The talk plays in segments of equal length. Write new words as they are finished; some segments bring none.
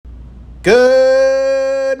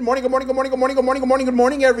Good morning,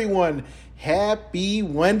 everyone. Happy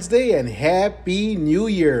Wednesday and Happy New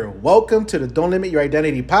Year. Welcome to the Don't Limit Your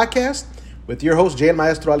Identity podcast with your host, Jay El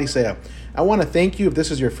Maestro Alicea. I want to thank you if this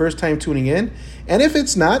is your first time tuning in. And if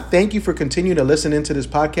it's not, thank you for continuing to listen into this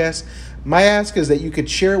podcast. My ask is that you could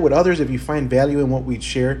share it with others if you find value in what we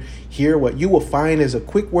share here. What you will find is a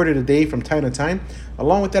quick word of the day from time to time.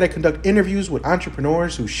 Along with that, I conduct interviews with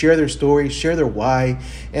entrepreneurs who share their story, share their why,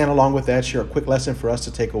 and along with that, share a quick lesson for us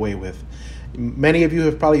to take away with. Many of you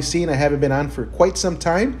have probably seen I haven't been on for quite some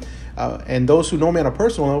time, and those who know me on a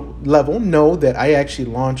personal level know that I actually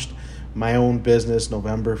launched my own business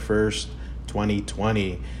November 1st,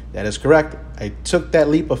 2020. That is correct. I took that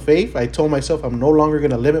leap of faith. I told myself I'm no longer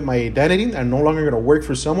going to limit my identity. I'm no longer going to work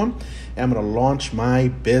for someone. And I'm going to launch my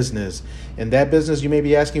business. And that business, you may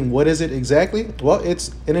be asking, what is it exactly? Well,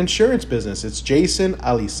 it's an insurance business. It's Jason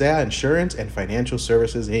Alicea Insurance and Financial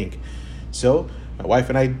Services, Inc. So my wife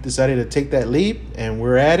and I decided to take that leap, and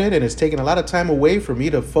we're at it. And it's taken a lot of time away for me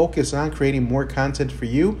to focus on creating more content for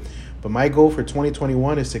you. But my goal for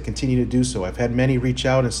 2021 is to continue to do so. I've had many reach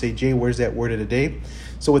out and say, Jay, where's that word of the day?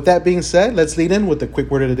 So with that being said, let's lead in with the quick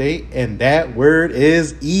word of the day. And that word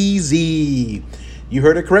is easy. You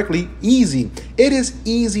heard it correctly, easy. It is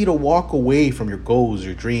easy to walk away from your goals,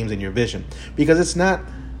 your dreams, and your vision because it's not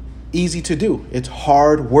easy to do. It's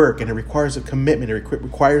hard work, and it requires a commitment. It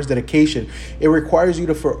requires dedication. It requires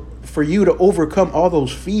you for you to overcome all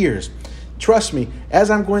those fears. Trust me, as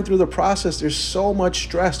I'm going through the process, there's so much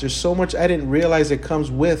stress. There's so much I didn't realize that comes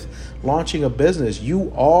with launching a business.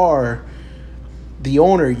 You are the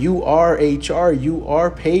owner. You are HR. You are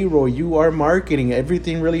payroll. You are marketing.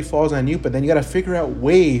 Everything really falls on you. But then you got to figure out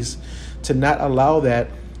ways to not allow that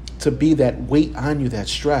to be that weight on you, that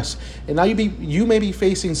stress. And now you may be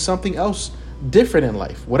facing something else different in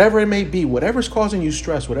life, whatever it may be, whatever's causing you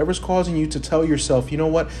stress, whatever's causing you to tell yourself, you know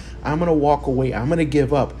what, I'm going to walk away. I'm going to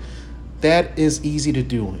give up. That is easy to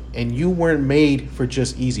do. And you weren't made for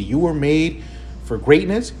just easy. You were made for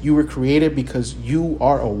greatness. You were created because you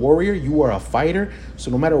are a warrior. You are a fighter.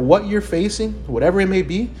 So no matter what you're facing, whatever it may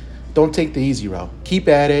be, don't take the easy route. Keep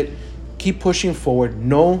at it. Keep pushing forward.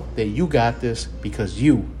 Know that you got this because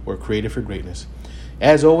you were created for greatness.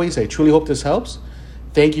 As always, I truly hope this helps.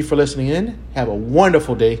 Thank you for listening in. Have a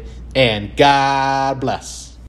wonderful day and God bless.